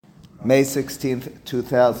May 16th,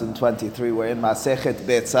 2023. We're in Masechet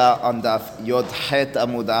Beisah on Daf Yod Het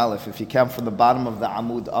Amud Aleph. If you count from the bottom of the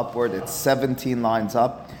Amud upward, it's 17 lines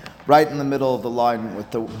up. Right in the middle of the line with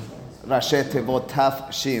the Rashi Tevot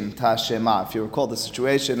Taf Shin Tashema. If you recall, the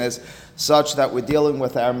situation is such that we're dealing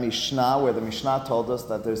with our Mishnah, where the Mishnah told us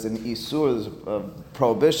that there's an Isur, there's a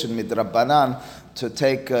prohibition, midrabanan, to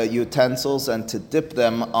take utensils and to dip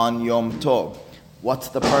them on Yom Tov. What's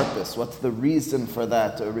the purpose? What's the reason for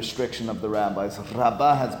that restriction of the rabbis?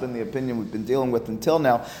 Rabbi has been the opinion we've been dealing with until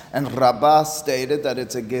now, and Rabbi stated that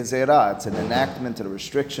it's a gezerah, it's an enactment, a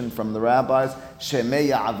restriction from the rabbis. If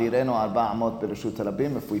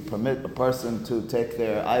we permit a person to take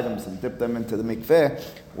their items and dip them into the mikveh,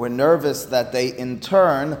 we're nervous that they in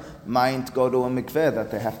turn might go to a mikveh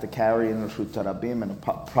that they have to carry in Reshut Harabim, in a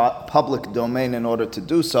public domain in order to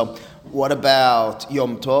do so. What about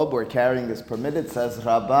Yom Tov, where carrying is permitted? Says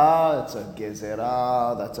Rabbi, it's a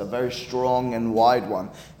gezerah, that's a very strong and wide one.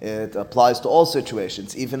 It applies to all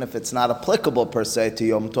situations, even if it's not applicable per se to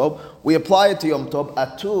Yom Tov. We apply it to Yom Tov,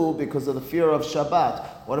 atu, because of the fear of Shabbat.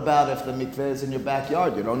 What about if the mikveh is in your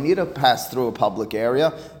backyard? You don't need to pass through a public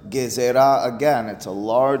area. Gezerah, again, it's a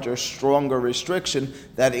larger, stronger restriction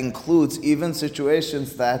that includes even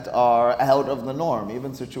situations that are out of the norm,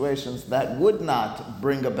 even situations that would not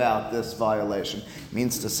bring about this violation.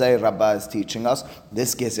 Means to say, Rabbi is teaching us,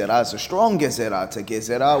 this gezerah is a strong gezerah. It's a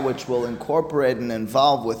gezerah which will incorporate and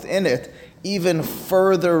involve within it even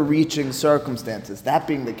further reaching circumstances. That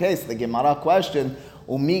being the case, the Gemara question,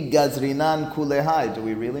 Umi gazrinan kulehai. Do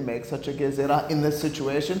we really make such a gezerah in this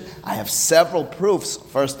situation? I have several proofs.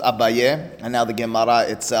 First Abaye, and now the Gemara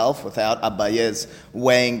itself, without Abaye's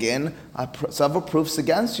weighing in. Several proofs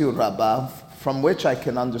against you, Rabbi, from which I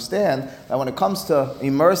can understand that when it comes to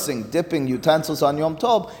immersing, dipping utensils on Yom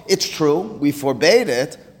Tov, it's true, we forbade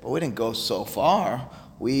it, but we didn't go so far.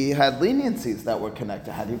 We had leniencies that were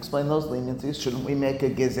connected. How do you explain those leniencies? Shouldn't we make a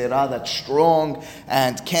gezerah that's strong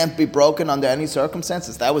and can't be broken under any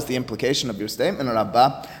circumstances? That was the implication of your statement,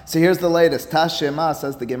 Rabbi. So here's the latest. Tashema,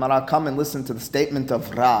 says the Gemara, come and listen to the statement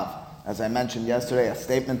of Rav. As I mentioned yesterday, a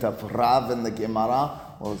statement of Rav in the Gemara.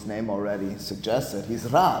 Well, his name already suggests it. He's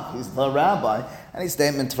Rav. He's the rabbi. Any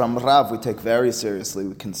statement from Rav we take very seriously.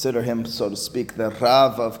 We consider him, so to speak, the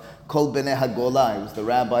Rav of Kol Bnei Hagolah. He was the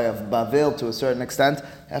rabbi of Bavel to a certain extent.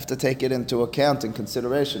 Have to take it into account and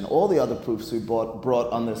consideration. All the other proofs we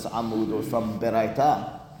brought on this Amud were from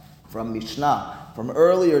Beraita, from Mishnah, from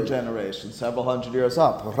earlier generations, several hundred years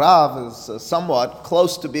up. Rav is somewhat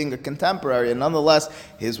close to being a contemporary, and nonetheless,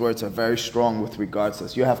 his words are very strong with regards to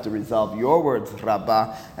this. You have to resolve your words,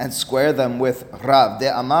 Rabbah, and square them with Rav.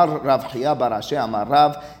 De Amar Rav Hiya Barashe Amar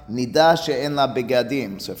Rav Nida she'en la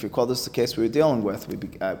begadim. So if you call this the case we were dealing with, we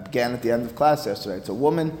began at the end of class yesterday. It's a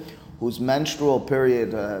woman whose menstrual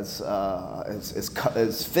period is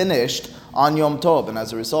finished on Yom Tov, and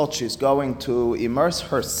as a result, she's going to immerse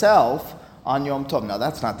herself on Yom Tov. Now,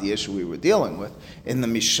 that's not the issue we were dealing with. In the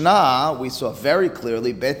Mishnah, we saw very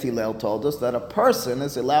clearly, Bet Hillel told us that a person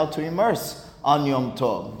is allowed to immerse on Yom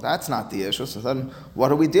Tov. That's not the issue. So then,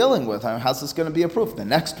 what are we dealing with? How's this going to be a proof? The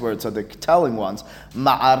next words are the telling ones.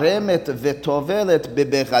 Ma'aremet v'tovelet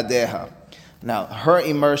bebechadeha. Now, her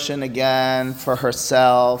immersion again for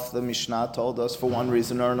herself, the Mishnah told us for one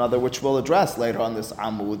reason or another, which we'll address later on this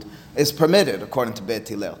Amud, is permitted according to Bet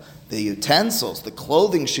Hillel. The utensils, the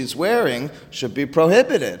clothing she's wearing should be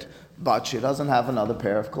prohibited, but she doesn't have another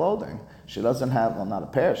pair of clothing. She doesn't have, well, not a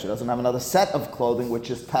pair, she doesn't have another set of clothing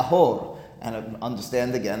which is tahor. And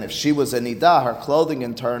understand again, if she was a nidah, her clothing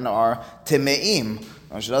in turn are time'im.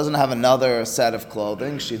 She doesn't have another set of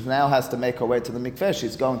clothing. She now has to make her way to the mikveh.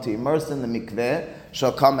 She's going to immerse in the mikveh.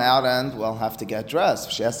 She'll come out and, have to get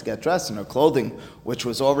dressed. She has to get dressed in her clothing, which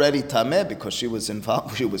was already tameh because she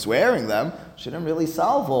was wearing them. She didn't really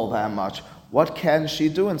solve all that much. What can she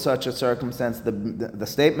do in such a circumstance? The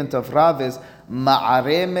statement of Rav is,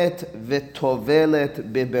 ma'aremet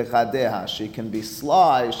v'tovelet bebechadeha. She can be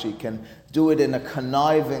sly, she can do it in a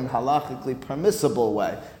conniving, halachically permissible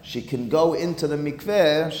way. She can go into the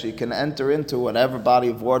mikveh, she can enter into whatever body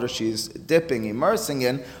of water she's dipping, immersing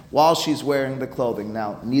in, while she's wearing the clothing.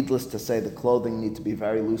 Now, needless to say, the clothing need to be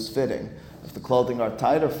very loose-fitting. If the clothing are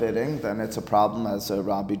tighter fitting, then it's a problem, as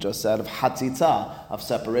Rabbi just said, of hatzitza, of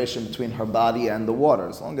separation between her body and the water.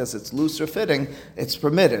 As long as it's looser fitting, it's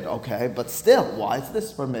permitted, okay? But still, why is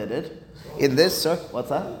this permitted? In this, what's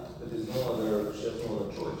that? There's no other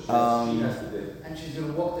choice. She has to dip. And she's going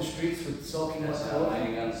to walk the streets with soaking wet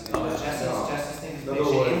clothing. It's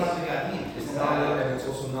not, and it's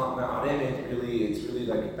also not ma'aremet, really, it's really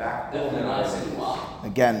like back.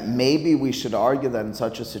 Again, maybe we should argue that in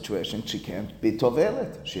such a situation she can't be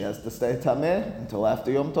tovelet. She has to stay tameh until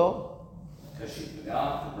after Yom Tov.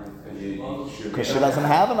 Because she doesn't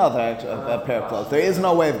have another pair of clothes. There is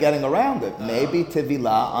no way of getting around it. Maybe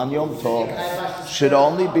Tevilah on Yom Tov should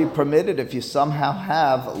only be permitted if you somehow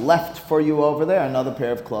have left for you over there another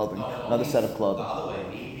pair of clothing, another set of clothing. By the way,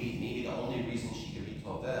 maybe the only reason she could be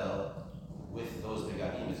Tovel with those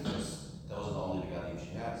begadim is because those are the only begadim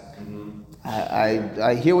she has. Mm-hmm.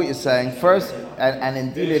 I hear what you're saying. First, and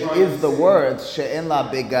indeed it is the words she'en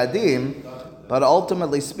la begadim. But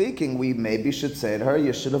ultimately speaking, we maybe should say to her,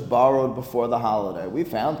 you should have borrowed before the holiday. We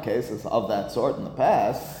found cases of that sort in the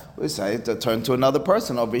past. We say to turn to another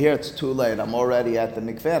person. Over here, it's too late. I'm already at the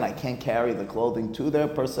mikveh and I can't carry the clothing to there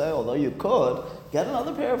per se, although you could. Get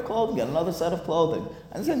another pair of clothing, get another set of clothing.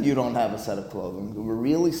 And then you don't have a set of clothing. We're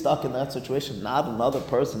really stuck in that situation. Not another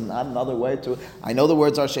person, not another way to... I know the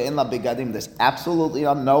words are she'en la begadim. There's absolutely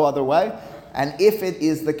no other way. And if it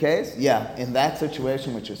is the case, yeah, in that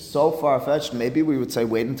situation, which is so far-fetched, maybe we would say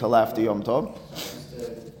wait until after Yom Tov.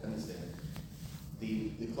 Understand.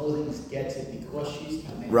 The clothing gets it because she's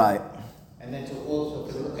coming. Right. And then to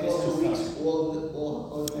also, for the past 2 weeks, all the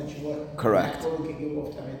clothing that she wore. Correct. That clothing can give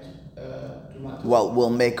off tameh. Well, we'll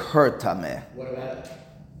make her tameh. What about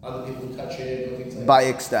other people who touch it or things like By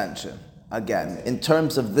extension. Again, in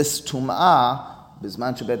terms of this tum'ah,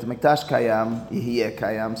 Bizman shebet mikdash kayam, yihiyeh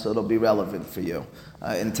kayam, so it'll be relevant for you.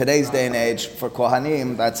 In today's day and age, for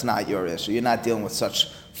Kohanim, that's not your issue. You're not dealing with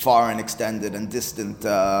such far and extended and distant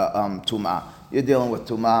tum'ah. You're dealing with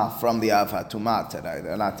tum'ah from the Av HaTum'ah today.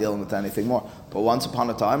 They're not dealing with anything more. But once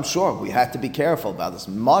upon a time, sure, we had to be careful about this.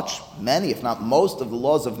 Many, if not most of the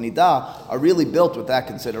laws of Nidah are really built with that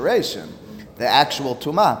consideration. The actual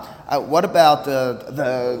tum'ah. What about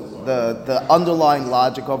the underlying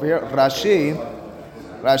logic over here?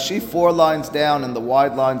 Rashi, 4 lines down in the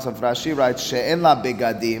wide lines of Rashi writes, she'en la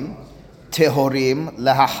begadim, tehorim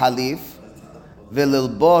lehahalif,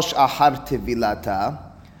 velilbosh ahar tevilata,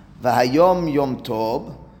 v'hayom yom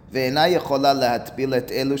tov, ve'ena yechola lehatbil et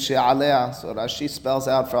elu she'alea. So Rashi spells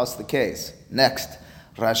out for us the case. Next,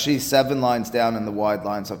 Rashi, 7 lines down in the wide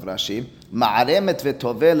lines of Rashi, ma'aremet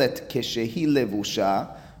v'tovelet keshehi levusha.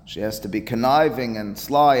 She has to be conniving and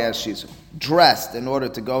sly as she's dressed in order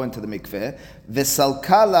to go into the mikveh.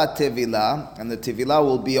 V'salkala tevila, and the tevila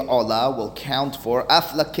will be ola, will count for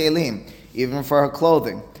afla kelim, even for her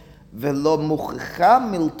clothing. V'lo muchcha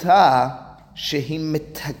milta shehi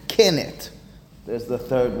mitakenet. There's the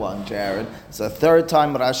third one, Jared. It's the third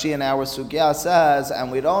time Rashi in our sugya says,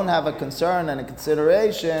 and we don't have a concern and a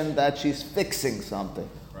consideration that she's fixing something.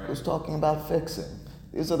 Right. Who's talking about fixing?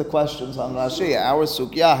 These are the questions on Rashi. Our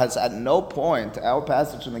sugya has at no point, our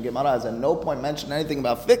passage in the Gemara has at no point mentioned anything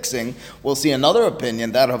about fixing. We'll see another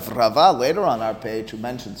opinion, that of Rava, later on our page, who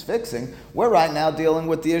mentions fixing. We're right now dealing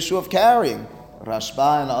with the issue of carrying.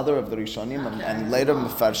 Rashba and other of the Rishonim and later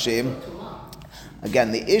Mefarshim.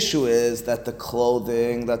 Again, the issue is that the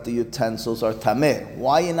clothing, that the utensils are tameh.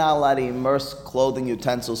 Why are you not allowed to immerse clothing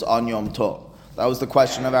utensils on Yom Tov? That was the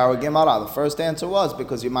question of our Gemara. The first answer was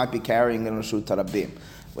because you might be carrying in Reshut Rabim.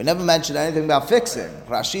 We never mentioned anything about fixing.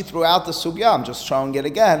 Rashi throughout the sugya, I'm just showing it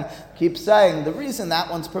again, keeps saying the reason that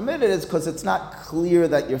one's permitted is because it's not clear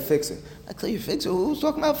that you're fixing. Not clear you're fixing? Who's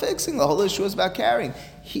talking about fixing? The whole issue is about carrying.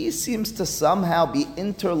 He seems to somehow be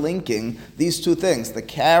interlinking these two things. The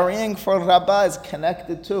carrying for Rabbi is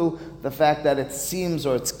connected to the fact that it seems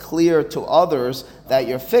or it's clear to others that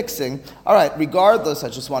you're fixing. All right, regardless, I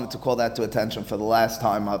just wanted to call that to attention for the last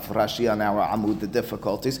time of Rashi on our Amud, the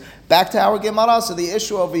difficulties. Back to our Gemara. So the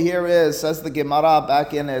issue over here is, says the Gemara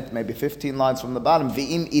back in it, maybe 15 lines from the bottom,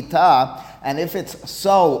 V'im ita, and if it's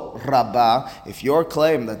so, Rabbah, if your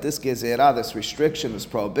claim that this gezerah, this restriction, this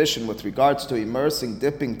prohibition with regards to immersing,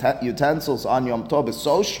 dipping utensils on Yom Tov is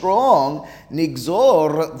so strong,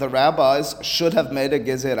 Nigzor, the rabbis should have made a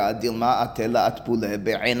gezerah, Dilma atela atpule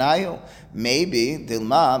be'inayu. Maybe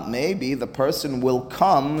the person will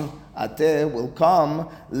come,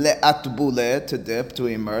 le'atbule, to dip, to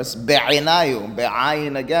immerse, be'inayu.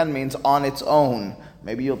 Be'ayin again means on its own.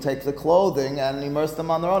 maybe you'll take the clothing and immerse them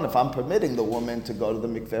on their own. If I'm permitting the woman to go to the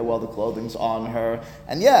mikveh while the clothing's on her,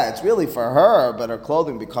 and it's really for her, but her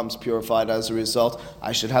clothing becomes purified as a result,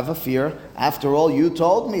 I should have a fear. After all, you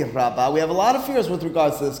told me, Rabbi, we have a lot of fears with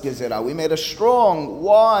regards to this gezerah. We made a strong,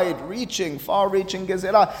 wide-reaching, far-reaching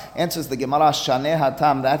gezerah. Answers the Gemara, Shaneh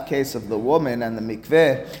hatam, that case of the woman and the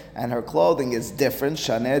mikveh and her clothing is different.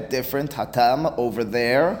 Shaneh, different. Hatam, over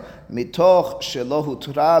there. Mitoch shelo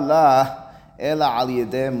hutra la ela al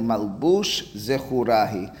yedeh malbush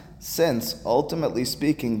zechurahi. Since, ultimately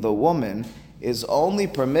speaking, the woman is only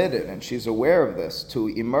permitted, and she's aware of this, to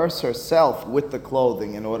immerse herself with the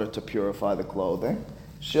clothing in order to purify the clothing,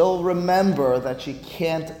 she'll remember that she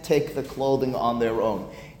can't take the clothing on their own.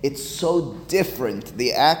 It's so different,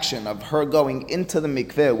 the action of her going into the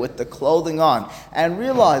mikveh with the clothing on and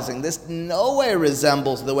realizing this no way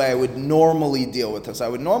resembles the way I would normally deal with this. I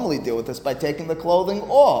would normally deal with this by taking the clothing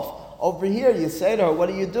off. Over here, you say to her, what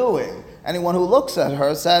are you doing? Anyone who looks at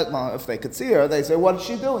her says, well, if they could see her, they say, what is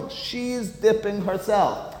she doing? She's dipping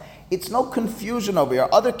herself. It's no confusion over here.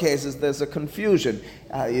 Other cases, there's a confusion.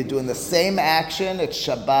 You're doing the same action, it's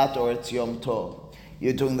Shabbat or it's Yom Tov.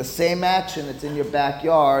 You're doing the same action, it's in your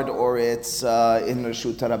backyard, or it's in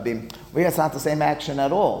Reshut Harabim. Over here, it's not the same action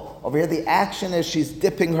at all. Over here, the action is she's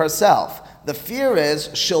dipping herself. The fear is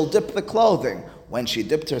she'll dip the clothing. When she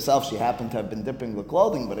dipped herself, she happened to have been dipping the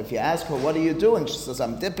clothing, but if you ask her, what are you doing? She says,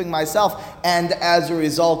 I'm dipping myself, and as a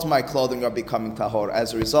result, my clothing are becoming tahor.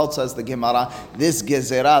 As a result, says the Gemara, this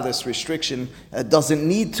gezerah, this restriction, doesn't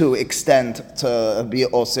need to extend to be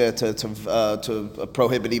osir, to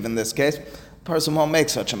prohibit even this case. A person won't make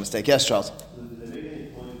such a mistake. Yes, Charles? Does it make any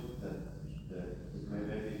point that it may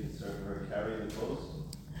make a concern for her carrying the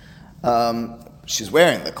clothes? She's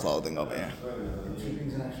wearing the clothing over here.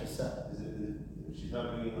 Keeping an extra set. She's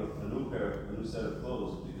not bringing a new set of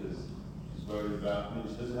clothes because she's worried about.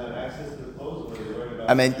 She doesn't have access to the clothes, or are they worried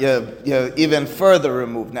about? You're even further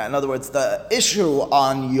removed now. In other words, the issue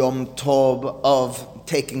on Yom Tov of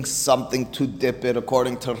taking something to dip it,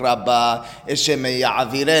 according to Rabbi, is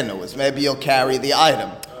maybe you'll carry the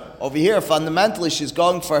item. Over here, fundamentally, she's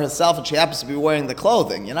going for herself and she happens to be wearing the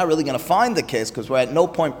clothing. You're not really going to find the case because we're at no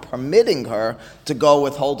point permitting her to go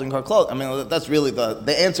with holding her clothing. I mean, that's really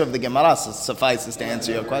the answer of the Gemara suffices to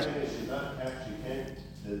answer your question.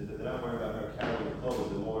 They're not worried about her carrying the clothes.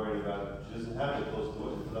 They're more worried about she doesn't have the clothes to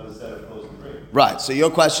wear. It's another set of clothes to bring. Right, so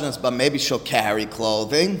your question is, but maybe she'll carry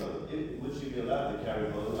clothing. Would she be allowed to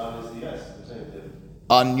carry clothes? Obviously, yes. I'm saying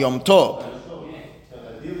that. On Yom Tov.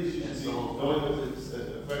 Ideally, she should be going with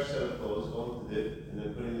a fresh set of clothes, going to dip, and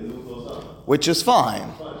then putting the new clothes on. Which is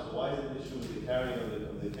fine. So why is it an issue with the carrying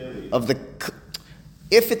of the keli?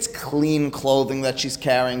 If it's clean clothing that she's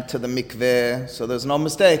carrying to the mikveh, so there's no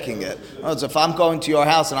mistaking it. So if I'm going to your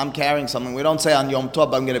house and I'm carrying something, we don't say on Yom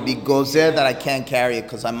Tov, I'm going to be gozer that I can't carry it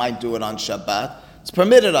because I might do it on Shabbat. It's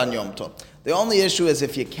permitted on Yom Tov. The only issue is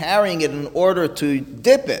if you're carrying it in order to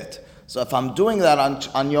dip it. So if I'm doing that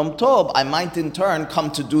on Yom Tov, I might in turn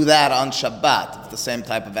come to do that on Shabbat. It's the same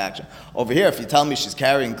type of action. Over here, if you tell me she's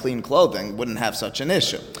carrying clean clothing, wouldn't have such an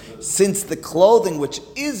issue. Since the clothing which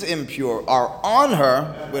is impure are on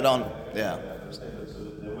her, we don't, yeah. So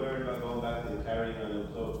they're worried about going back to the carrying on Yom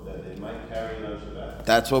Tov, that they might carry it on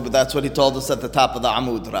Shabbat. That's what he told us at the top of the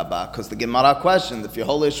Amud Rabbah, because the Gemara questioned, if your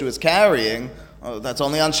whole issue is carrying, that's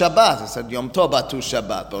only on Shabbat. I said Yom Tov atu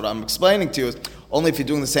Shabbat. But what I'm explaining to you is only if you're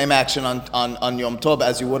doing the same action on Yom Tov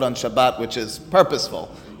as you would on Shabbat, which is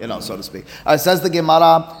purposeful, so to speak. Says the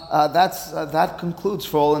Gemara, that concludes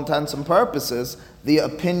for all intents and purposes the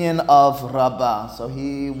opinion of Rabbi. So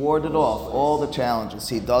he warded off all the challenges.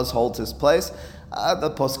 He does hold his place.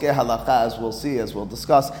 The Poskei Halakha, as we'll see, as we'll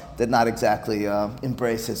discuss, did not exactly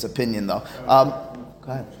embrace his opinion, though.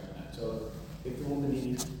 Go ahead. So if the woman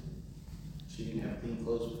needed, she didn't have clean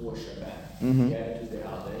clothes before Shabbat. Mm-hmm. She had to do the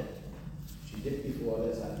holiday. She did before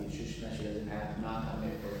this. She doesn't have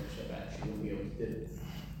non-hameh for Shabbat. She wouldn't be able to do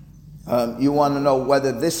it. You want to know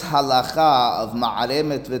whether this halacha of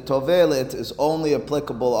ma'aremet v'tovelet is only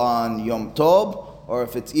applicable on Yom Tov, or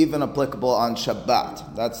if it's even applicable on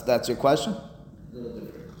Shabbat. That's your question? A little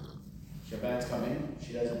different. Shabbat's coming.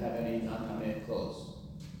 She doesn't have any non-hameh clothes.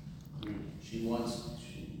 She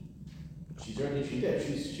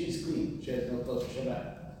she's clean. She has no clothes for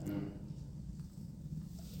Shabbat.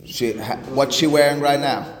 What's she wearing right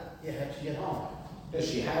now? Yeah, she's at home. Because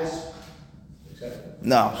she has.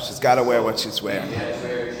 No, she's got to wear what she's wearing.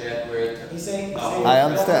 He's saying I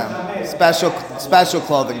understand. Special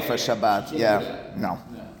clothing for Shabbat. Yeah, no.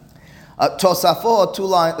 Tosafot,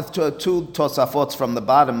 two Tosafots from the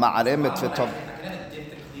bottom. Ma'aremet v'tov. I can have a dip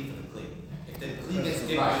the cleave of the cleave. the kli gets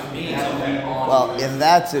dipped with me, so Well, in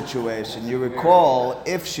that situation, you recall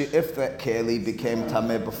if the keli became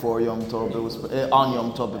tameh before Yom Tov, it was on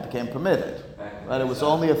Yom Tov it became permitted. Right? It was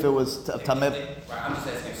only if it was tameh. Right, I'm just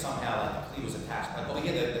asking if somehow like the kli was attached. Like over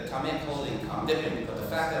here, the tameh clothing, I'm dipping, but the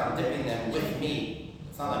fact that I'm dipping them with me,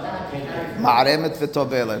 it's not like I'm Ma'aremet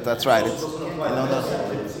v'tovelet. That's right.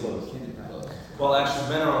 Well, actually,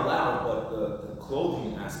 men are allowed, but the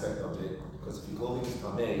clothing aspect of it, because if your clothing is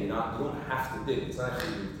tameh, you don't have to dip. It's not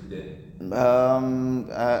actually you to dip.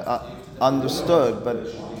 Understood, but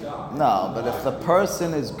no. But if the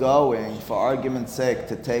person is going, for argument's sake,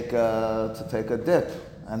 to take a dip,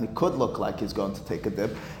 and it could look like he's going to take a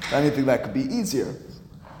dip, anything that could be easier.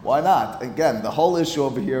 Why not? Again, the whole issue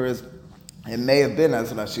over here is it may have been,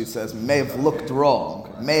 as Rashi says, may have looked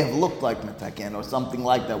wrong. It may have looked like metaken or something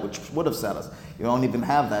like that, which would have said us. You don't even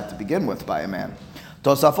have that to begin with by a man.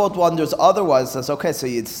 Tosafot wonders otherwise, says, okay, so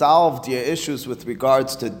you'd solved your issues with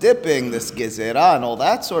regards to dipping, this gezerah and all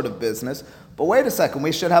that sort of business, but wait a second,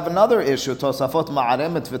 we should have another issue. Tosafot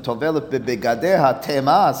ma'aremet v'tovelet bebegadeha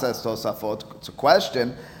tema, says Tosafot. It's a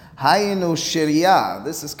question. Hayinu shirya.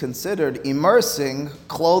 This is considered immersing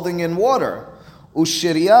clothing in water.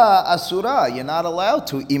 Ushirya asura. You're not allowed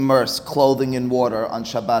to immerse clothing in water on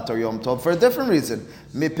Shabbat or Yom Tov for a different reason.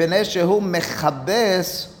 Mipnei shehu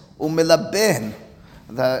mechabes u'melabben.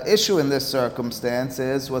 The issue in this circumstance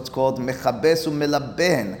is what's called mechabes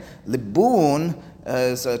u'melabben. Libun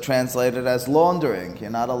is translated as laundering.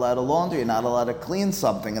 You're not allowed to launder, you're not allowed to clean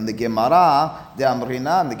something. And the Gemara, the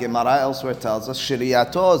Amrina, and the Gemara elsewhere tells us,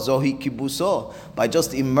 Shiriyato zohi kibuso. By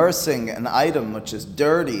just immersing an item which is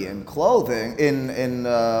dirty in clothing, in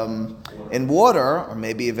water, or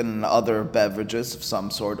maybe even in other beverages of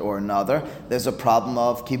some sort or another, there's a problem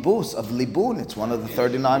of kibus, of libun. It's one of the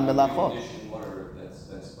 39 melachot.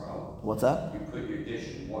 That's a problem. What's that? You put your dish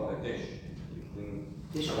in water dish. You clean.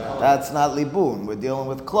 That's not libun. We're dealing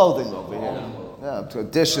with clothing over here. Yeah, so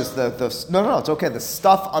dish is no, it's okay. The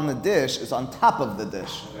stuff on the dish is on top of the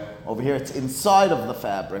dish. Over here, it's inside of the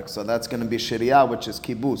fabric, so that's going to be shiriyah, which is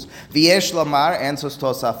kibus. V'yesh lamar, answers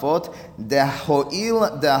Tosafot,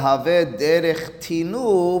 dehoil dehave derech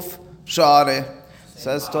tinuf share.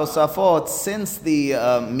 Says Tosafot, since the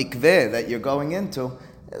mikveh that you're going into,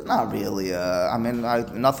 it's not really,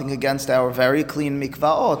 nothing against our very clean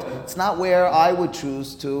mikvaot. It's not where I would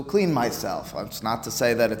choose to clean myself. It's not to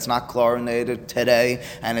say that it's not chlorinated today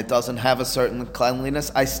and it doesn't have a certain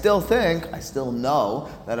cleanliness. I still know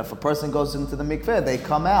that if a person goes into the mikveh, they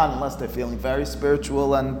come out, unless they're feeling very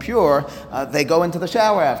spiritual and pure, they go into the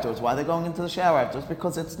shower afterwards. Why are they going into the shower afterwards?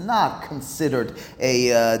 Because it's not considered a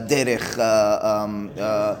derech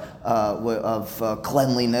of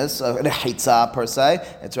cleanliness, rechitza per se.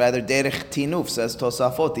 It's rather derech tinuf, says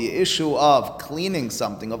Tosafot. The issue of cleaning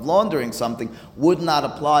something, of laundering something, would not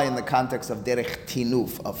apply in the context of derech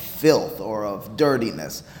tinuf, of filth or of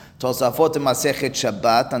dirtiness. Tosafot in Masechet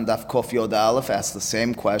Shabbat and Daf Kof Yod Aleph asks the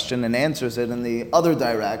same question and answers it in the other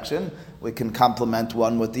direction. We can complement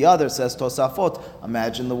one with the other, says Tosafot.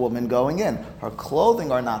 Imagine the woman going in. Her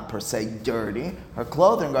clothing are not per se dirty. Her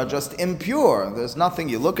clothing are just impure. There's nothing,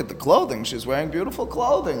 you look at the clothing, she's wearing beautiful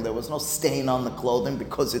clothing. There was no stain on the clothing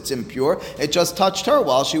because it's impure. It just touched her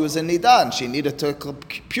while she was in Nida, and she needed to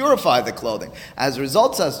purify the clothing. As a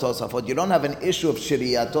result, says Tosafot, you don't have an issue of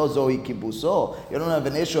shiriyato zohi kibuso. You don't have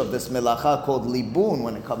an issue of this melacha called libun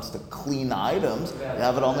when it comes to clean items. You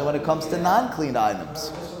have it only when it comes to non-clean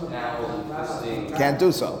items. Can't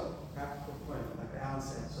do so. Practical point, like Alan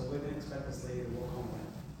said, so we're going to expect this lady to walk home then?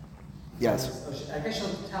 Yes. I guess she'll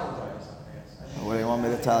towel dry herself, I guess. What do you want me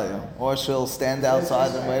to tell you? Or she'll stand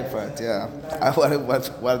outside and wait for it. Yeah.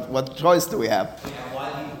 What choice do we have? Yeah, why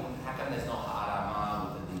libun? How come there's no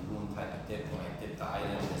harama with the libun type of dip? When I dip the item,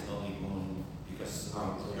 there's no libun because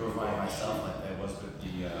I'm purifying myself like there was with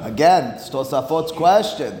the... Again, it's Tosafot's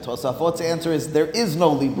question. Tosafot's answer is there is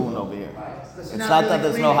no libun over here. It's not that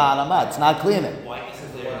there's no harama. It's not cleaning. Why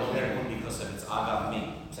isn't there no libun because of its agav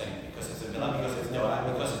me? Saying because it's a milah, because it's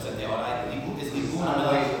deorai, because it's a deorai. Libun is libun a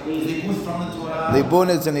milah. Is libun from the Torah? Libun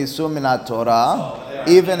is an isur min Torah.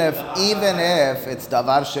 Even if it's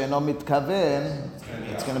davar she'eno mitkaven,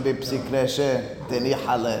 it's going to be psik reshe, deni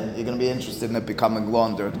haleh. You're going to be interested in it becoming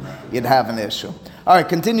laundered. You'd have an issue. All right,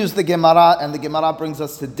 continues the Gemara, and the Gemara brings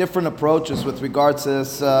us to different approaches with regards to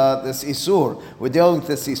this isur. We're dealing with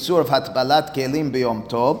this isur of hatbalat kelim b'yom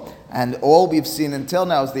tov, and all we've seen until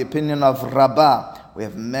now is the opinion of Rabbi. We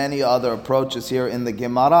have many other approaches here in the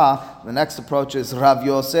Gemara. The next approach is Rav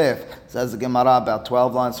Yosef. Says the Gemara about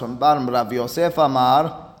 12 lines from the bottom. Rav Yosef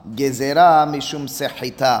Amar, Gezerah mishum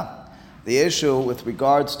sechita. The issue with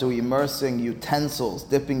regards to immersing utensils,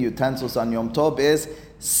 dipping utensils on Yom Tov is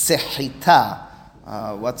sehita.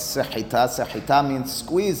 What's sehita? Sehita means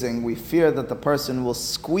squeezing. We fear that the person will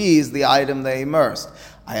squeeze the item they immersed.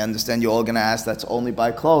 I understand you're all going to ask that's only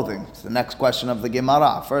by clothing. It's the next question of the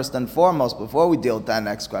Gemara. First and foremost, before we deal with that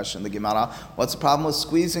next question, the Gemara, what's the problem with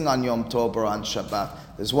squeezing on Yom Tov or on Shabbat?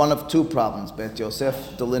 There's one of two problems. Bet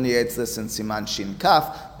Yosef delineates this in Siman Shin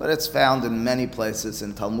Kaf, but it's found in many places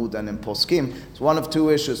in Talmud and in Poskim. It's one of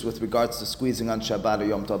two issues with regards to squeezing on Shabbat or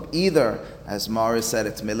Yom Tov. Either, as Mara said,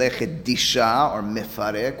 it's melechet disha or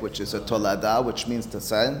mifarek, which is a tolada, which means to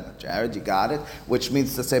say, Jared, you got it, which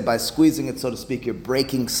means to say by squeezing it, so to speak, you're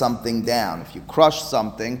breaking something down. If you crush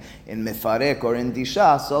something in mifarek or in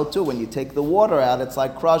disha, so too, when you take the water out, it's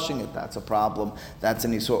like crushing it. That's a problem. That's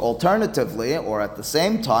an isur. Alternatively, or at the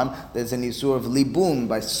same time, there's an isur of libun.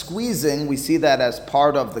 By squeezing, we see that as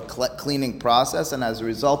part of the cleaning process, and as a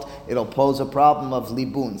result, it'll pose a problem of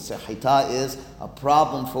libun. Sehita is a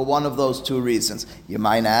problem for one of those two reasons. You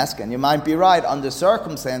might ask, and you might be right, under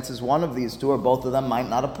circumstances, one of these two or both of them might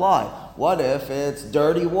not apply. What if it's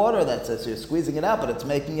dirty water that says you're squeezing it out, but it's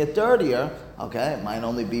making it dirtier? Okay, it might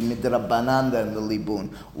only be midrabanan than the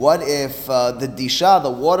libun. What if the disha,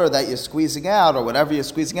 the water that you're squeezing out, or whatever you're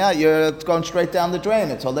squeezing out, it's going straight down the drain?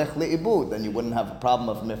 It's holech li'ibud. Then you wouldn't have a problem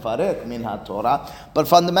of mifarek, min ha-Torah. But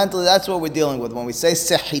fundamentally, that's what we're dealing with. When we say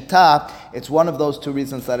sehita, it's one of those two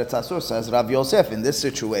reasons that it's asur. Says Rav Yosef, in this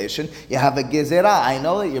situation, you have a gezerah. I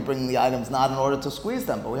know that you're bringing the items not in order to squeeze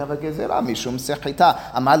them, but we have a gezerah, mishum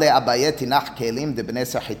sehita. Amale abaye tinach kelim de bnei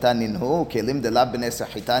sehita ninhu, kelim de la bnei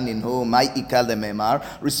sehita ninhu, mai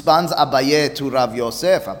responds Abaye to Rav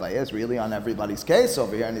Yosef. Abaye is really on everybody's case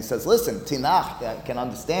over here, and he says, listen, Tinach, I can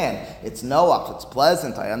understand. It's Noach, it's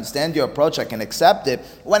pleasant. I understand your approach, I can accept it.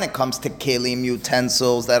 When it comes to kelim,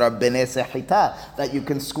 utensils that are bnei sehita, that you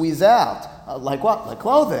can squeeze out. Like what? Like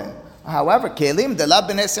clothing. However, kelim de la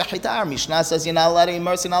bnei sehita, our Mishnah says you're not allowed to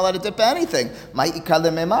immerse, you're not allowed to dip anything.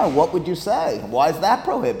 What would you say? Why is that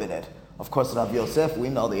prohibited? Of course, Rav Yosef, we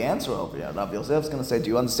know the answer over here. Rav Yosef is going to say, do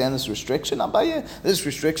you understand this restriction? Abaye, this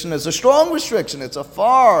restriction is a strong restriction. It's a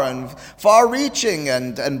far-reaching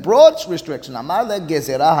and broad restriction. Amar le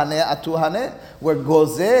gezerah haneh atu haneh, where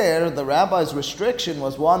gozer, the rabbi's restriction,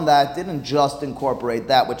 was one that didn't just incorporate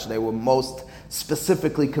that which they were most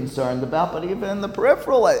specifically concerned about, but even in the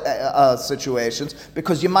peripheral situations,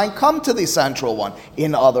 because you might come to the central one.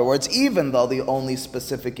 In other words, even though the only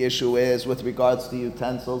specific issue is with regards to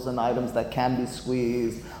utensils and items that can be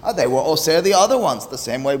squeezed, they were osir the other ones, the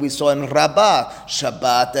same way we saw in Rabbi,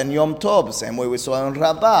 Shabbat and Yom Tov, the same way we saw in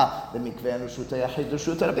Rabbi, the mikveh and Reshuta Yachid,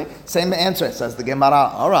 Reshuta Rabbi. Same answer, it says the Gemara.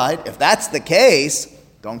 All right, if that's the case,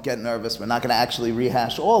 don't get nervous, we're not going to actually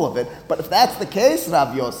rehash all of it. But if that's the case,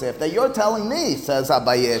 Rav Yosef, that you're telling me, says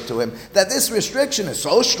Abaye to him, that this restriction is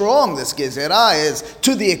so strong, this gezerah is,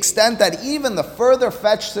 to the extent that even the further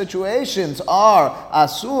fetched situations are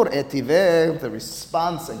asur etiveh, the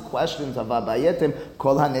response and questions of Abaye to him,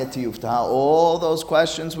 kol haneti yufta, all those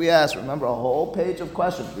questions we asked. Remember, a whole page of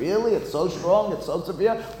questions. Really? It's so strong, it's so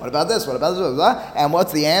severe? What about this? What about this? And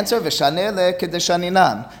what's the answer? V'shaneh le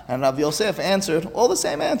kedeshaninan. And Rav Yosef answered all the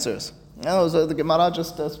same answers. The Gemara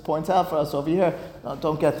just points out for us over here,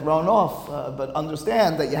 don't get thrown off, but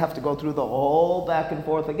understand that you have to go through the whole back and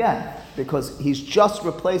forth again, because he's just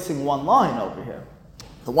replacing one line over here.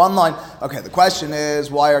 The one line, okay, the question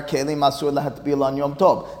is, why are kelim asur lahatbil on Yom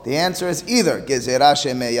Tov? The answer is either gezerah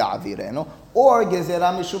shemei ya'avirenu, or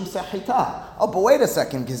gezerah mishum sehita. Oh, but wait a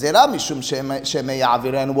second, gezerah mishum shemei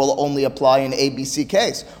ya'avirenu will only apply in ABC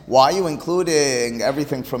case. Why are you including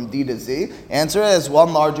everything from D to Z? Answer is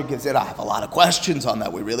one larger gezerah. I have a lot of questions on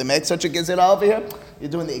that. We really make such a gezerah over here? You're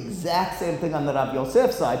doing the exact same thing on the Rav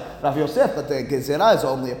Yosef side. Rav Yosef, but the gezerah is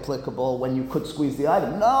only applicable when you could squeeze the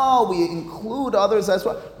item. No, we include others as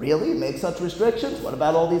well. Really? Make such restrictions? What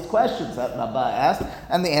about all these questions that Rabbi asked?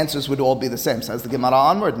 And the answers would all be the same. Says the Gemara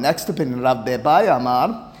onward. Next opinion, Rav Bebai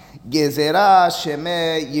Amar, gezerah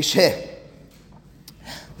shemeh yisheh.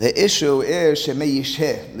 The issue is shemeh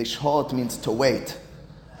yisheh. Lishhot means to wait.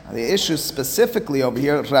 Now, the issue specifically over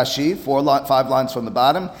here, Rashi, 5 lines from the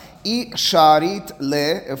bottom, I sharit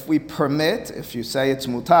le, if we permit, if you say it's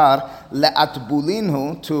mutar,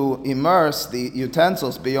 le'atbulinhu, to immerse the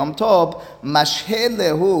utensils biyom tov, mashhe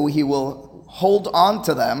lehu, he will hold on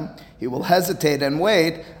to them, he will hesitate and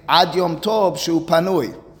wait, ad yom tov shu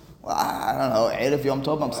panui. Well, I don't know, Erev Yom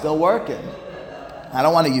Tov, I'm still working. I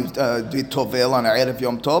don't want to use do tovel on Erev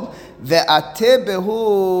Yom Tov. Ve'ate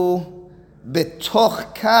behu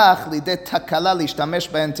betoch kach lidei takala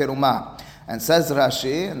lishtamesh be'en teruma. And says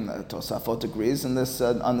Rashi, and Tosafot agrees in this,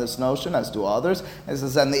 on this notion, as do others, and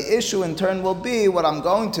says, and the issue in turn will be, what I'm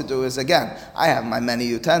going to do is, again, I have my many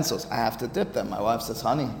utensils. I have to dip them. My wife says,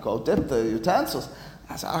 honey, go dip the utensils.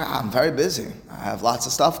 I said, I'm very busy. I have lots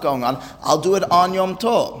of stuff going on. I'll do it on Yom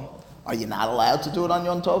Tov. Are you not allowed to do it on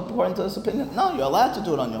Yom Tov according to this opinion? No, you're allowed to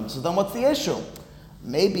do it on Yom Tov. So then what's the issue?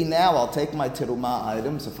 Maybe now I'll take my terumah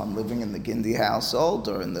items, if I'm living in the Gindi household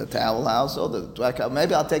or in the towel household,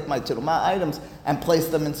 maybe I'll take my terumah items and place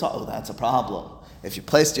them inside. Oh, that's a problem. If you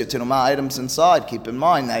placed your terumah items inside, keep in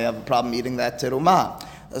mind, now you have a problem eating that terumah.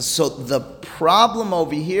 So the problem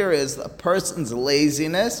over here is a person's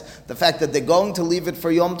laziness, the fact that they're going to leave it for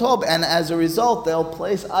Yom Tov, and as a result, they'll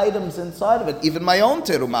place items inside of it. Even my own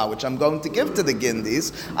terumah, which I'm going to give to the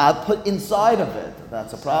Gindis, I'll put inside of it.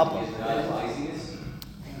 That's a problem.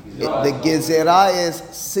 The gezerah is,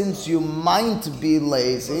 since you might be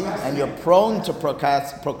lazy and you're prone to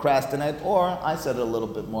procrastinate, or I said it a little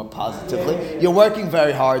bit more positively, you're working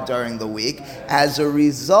very hard during the week. As a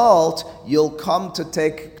result, you'll come to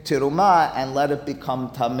take terumah and let it become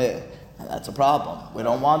tameh. That's a problem. We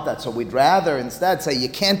don't want that. So we'd rather instead say you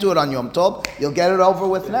can't do it on Yom Tov, you'll get it over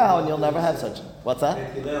with now and you'll never have such. What's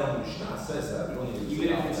that? He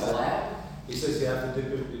says you have to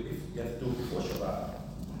do it before Shabbat.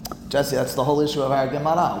 Jesse, that's the whole issue of our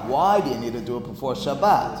Gemara. Why do you need to do it before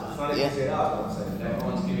Shabbat?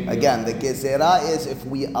 Yeah. Again, the gezerah is if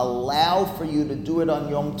we allow for you to do it on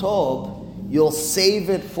Yom Tov, you'll save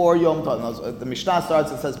it for Yom Tov. The Mishnah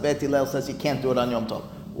starts, it says, Bet Hillel says you can't do it on Yom Tov.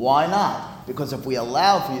 Why not? Because if we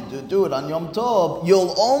allow for you to do it on Yom Tov,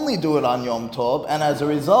 you'll only do it on Yom Tov, and as a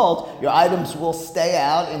result, your items will stay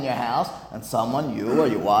out in your house, and someone, you or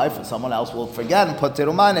your wife or someone else, will forget and put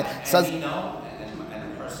terumah in it. It says,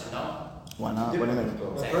 why not? What do you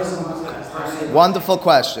mean? Wonderful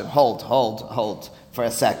question. Hold. For a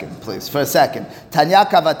second, please. For a second. Tanya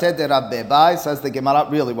kavate de Rabbi, says the Gemara.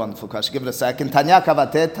 Really wonderful question. Give it a second. Tanya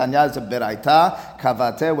kavate. Tanya is a beraita.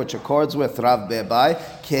 Kavate, which accords with Rabbi.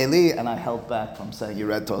 Keli, and I held back from saying you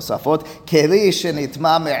read Tosafot. Keli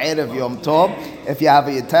shenitma me'erev Yom Tov. If you have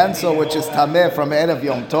a utensil which is tameh from erev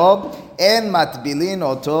Yom Tov, en matbilin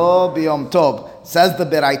oto b'Yom Tov. Says the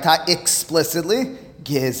beraita explicitly.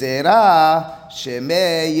 Gezerah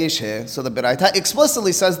shemeh yisheh. So the Beraita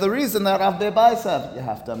explicitly says the reason that Rabbi Beisah. You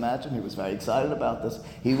have to imagine he was very excited about this.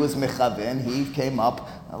 He was mechaven. He came up,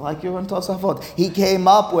 like you in Tosafot. He came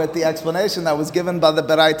up with the explanation that was given by the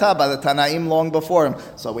Beraita, by the Tanaim long before him.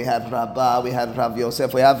 So we had Rabbi, we had Rav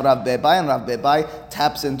Yosef, we have Rav Bebai, and Rav Bebai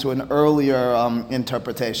taps into an earlier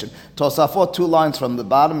interpretation. Tosafot, 2 lines from the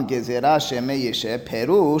bottom. Gezerah shemeh yisheh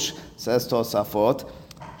perush, says Tosafot.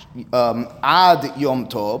 Ad Yom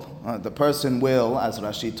Tov, the person will, as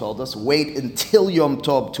Rashi told us, wait until Yom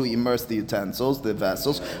Tov to immerse the utensils, the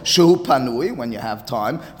vessels. Shu panui, when you have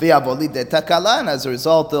time. V'yavoli de takala, and as a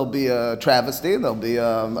result, there'll be a travesty, there'll be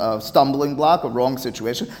a stumbling block, a wrong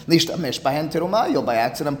situation. Nishtamesh bahen terumah, you'll by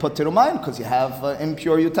accident put terumah in because you have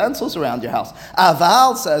impure utensils around your house.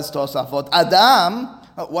 Aval, says Tosafot, Adam.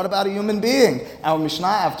 What about a human being? Our Mishnah,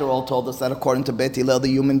 after all, told us that according to Bet Hillel, the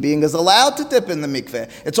human being is allowed to dip in the mikveh.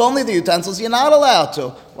 It's only the utensils you're not allowed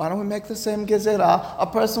to. Why don't we make the same gezerah? A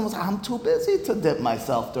person was, I'm too busy to dip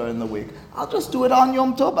myself during the week. I'll just do it on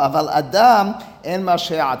Yom Tov. Aval Adam en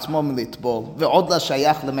mashe atzmo militbol ve'od la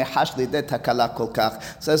shayach lemehash lidei takala kol kach.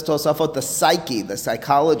 Says Tosafot, the psyche, the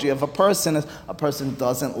psychology of a person is a person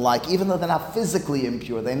doesn't like, even though they're not physically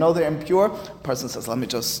impure, they know they're impure. A person says, let me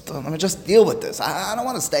just deal with this. I don't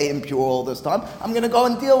want to stay impure all this time. I'm going to go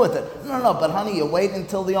and deal with it. No, but honey, you wait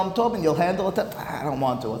until the Yom Tov and you'll handle it. I don't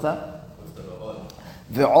want to. What's that?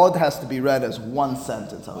 Ve'od has to be read as one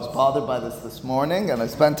sentence. I was bothered by this morning, and I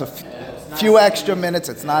spent a few extra minutes.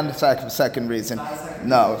 It's not a second reason.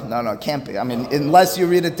 No, it can't be. I mean, unless you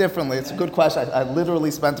read it differently. It's a good question. I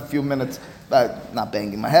literally spent a few minutes, not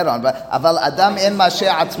banging my head on, but aval adam en mashe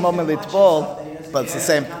atzmo militbol. But it's the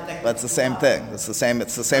same. It's the same thing. It's the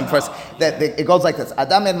same person. It goes like this: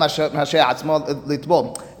 Adam en mashe atzmo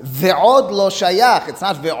litbol. Ve'od lo shayach. It's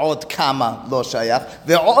not ve'od kama lo shayach.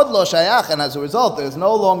 Ve'od lo shayach, and as a result, there's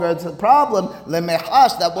no longer a problem.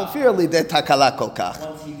 Lemechash that will fear lidei takala kol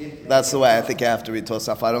kach. That's the way I think you have to read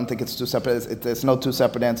Tosaf. I don't think it's two separate. There's no two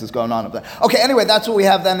separate answers going on of that. Okay. Anyway, that's what we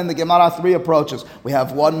have then in the Gemara. 3 approaches. We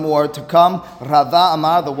have one more to come. Rava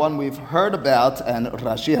Amar, the one we've heard about, and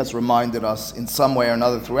Rashi has reminded us in some way or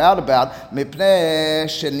another throughout about mipnei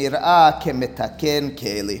shenirah kemetaken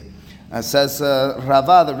keli. Says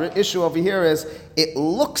Rava, the issue over here is it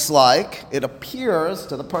looks like, it appears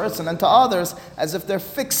to the person and to others as if they're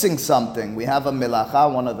fixing something. We have a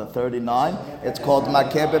milacha, one of the 39. It's called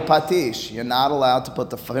makeh bepatish. You're not allowed to put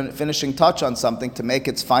the finishing touch on something to make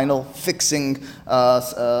its final fixing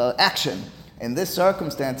action. In this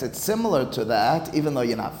circumstance, it's similar to that, even though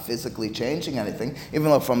you're not physically changing anything, even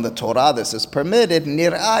though from the Torah this is permitted,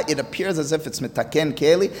 nir'ah, it appears as if it's mitaken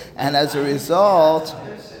keli, and as a result,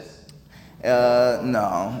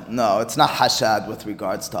 no, it's not hashad with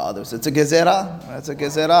regards to others. It's a gezerah. It's a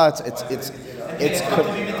gezerah.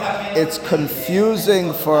 It's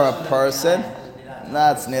confusing for a person.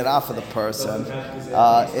 That's nir'ah for the person.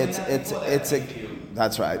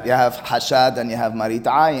 That's right. You have hashad and you have marit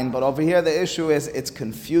ayin, but over here the issue is it's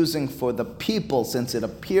confusing for the people since it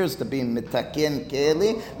appears to be mitaken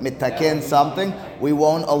keli, mitaken something. We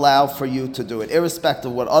won't allow for you to do it,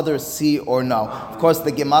 irrespective of what others see or know. Of course,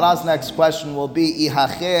 the Gemara's next question will be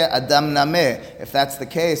ihache adam nameh. If that's the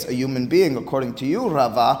case, a human being, according to you,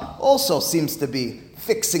 Rava, also seems to be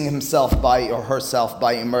fixing himself by or herself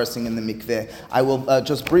by immersing in the mikveh. I will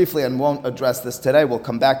just briefly, and won't address this today, we'll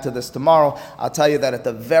come back to this tomorrow. I'll tell you that at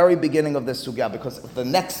the very beginning of this sugya, because the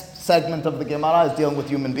next segment of the Gemara is dealing with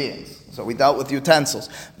human beings. So we dealt with utensils.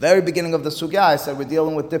 Very beginning of the sugya, I said we're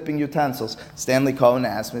dealing with dipping utensils. Stanley Cohen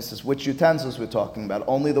asked me, says, which utensils we're talking about?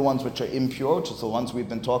 Only the ones which are impure, which is the ones we've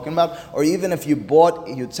been talking about, or even if you bought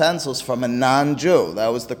utensils from a non-Jew? That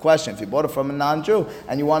was the question. If you bought it from a non-Jew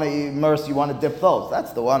and you want to immerse, you want to dip those,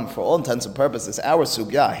 that's the one. For all intents and purposes, our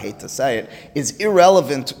sugya, I hate to say it, is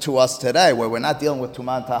irrelevant to us today, where we're not dealing with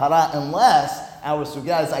Tumah and Tahara, unless our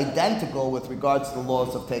sugya is identical with regards to the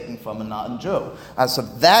laws of taking from a non-Jew. So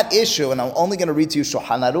that issue, and I'm only going to read to you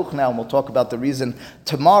Shulchan Aruch now, and we'll talk about the reason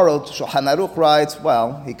tomorrow. Shulchan Aruch writes,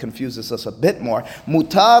 well, he confuses us a bit more.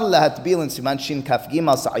 Mutar lahatbil in Siman Shin Kaf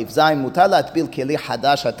Gimal Sa'if Zayin, mutar lahatbil keli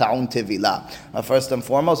hadash hata'un tevila. First and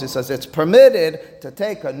foremost, he says it's permitted to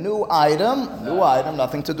take a new item,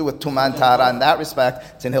 nothing to do with Tumah and Tahara in that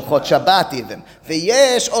respect. It's in Hilchot Shabbat even.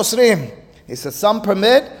 V'yesh osrim. He says some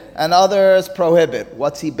permit and others prohibit.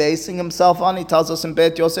 What's he basing himself on? He tells us in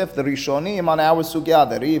Beit Yosef, the Rishonim on our sugya,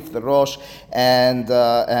 the Rif, the Rosh, and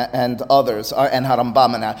others, and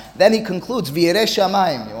Harambam. Then he concludes, V'yirei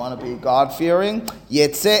shamayim. You want to be God-fearing?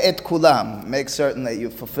 Yetzeh et kulam. Make certain that you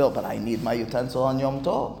fulfill, but I need my utensil on Yom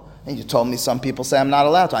Tov. And you told me some people say I'm not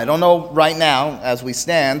allowed to. I don't know right now, as we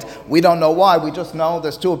stand. We don't know why. We just know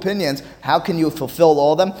there's two opinions. How can you fulfill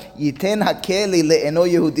all of them? Yiten hakeli le'eno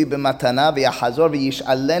Yehudi b'matana v'yachazor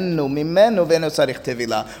v'yish'alenu mimenu v'eno tzarich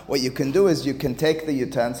tevila. What you can do is you can take the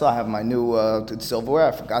utensil. I have my new silverware.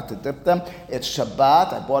 I forgot to dip them. It's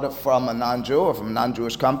Shabbat. I bought it from a non-Jew or from a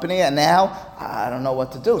non-Jewish company. And now I don't know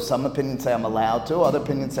what to do. Some opinions say I'm allowed to. Other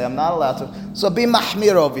opinions say I'm not allowed to. So be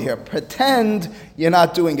mahmir over here. Pretend you're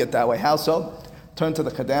not doing it that way. How so? Turn to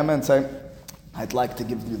the Kadama and say, I'd like to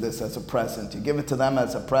give you this as a present. You give it to them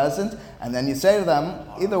as a present, and then you say to them,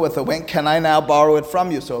 either with a wink, can I now borrow it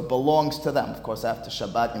from you? So it belongs to them. Of course, after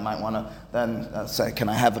Shabbat, you might want to then say, can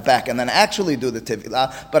I have it back? And then actually do the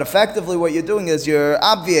tevilah. But effectively what you're doing is you're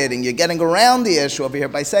obviating, you're getting around the issue over here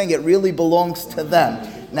by saying it really belongs to them.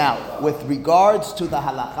 Now, with regards to the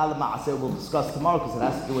halakha l'ma'aseh, we'll discuss tomorrow because it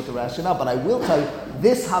has to do with the rationale, but I will tell you,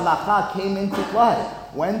 this halakha came into play.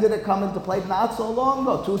 When did it come into play? Not so long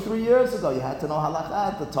ago, 2-3 years ago. You had to know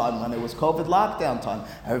halakha at the time when it was COVID lockdown time.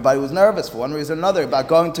 Everybody was nervous for one reason or another about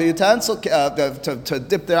going to utensil to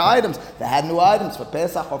dip their items. They had new items for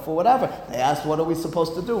Pesach or for whatever. They asked, what are we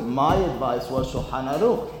supposed to do? My advice was Shulchan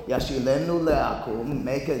Aruch. Yashilenu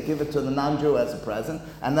le'akum, give it to the non-Jew as a present,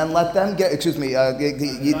 and then let them get,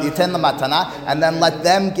 yiten the matana, and then let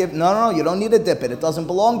them give, no, you don't need to dip it. It doesn't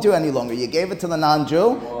belong to you any longer. You gave it to the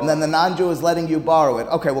non-Jew, and then the non-Jew is letting you borrow it.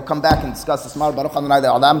 Okay, we'll come back and discuss this tomorrow. Baruch Adonai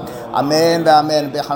Le'olam. Amen. Amen.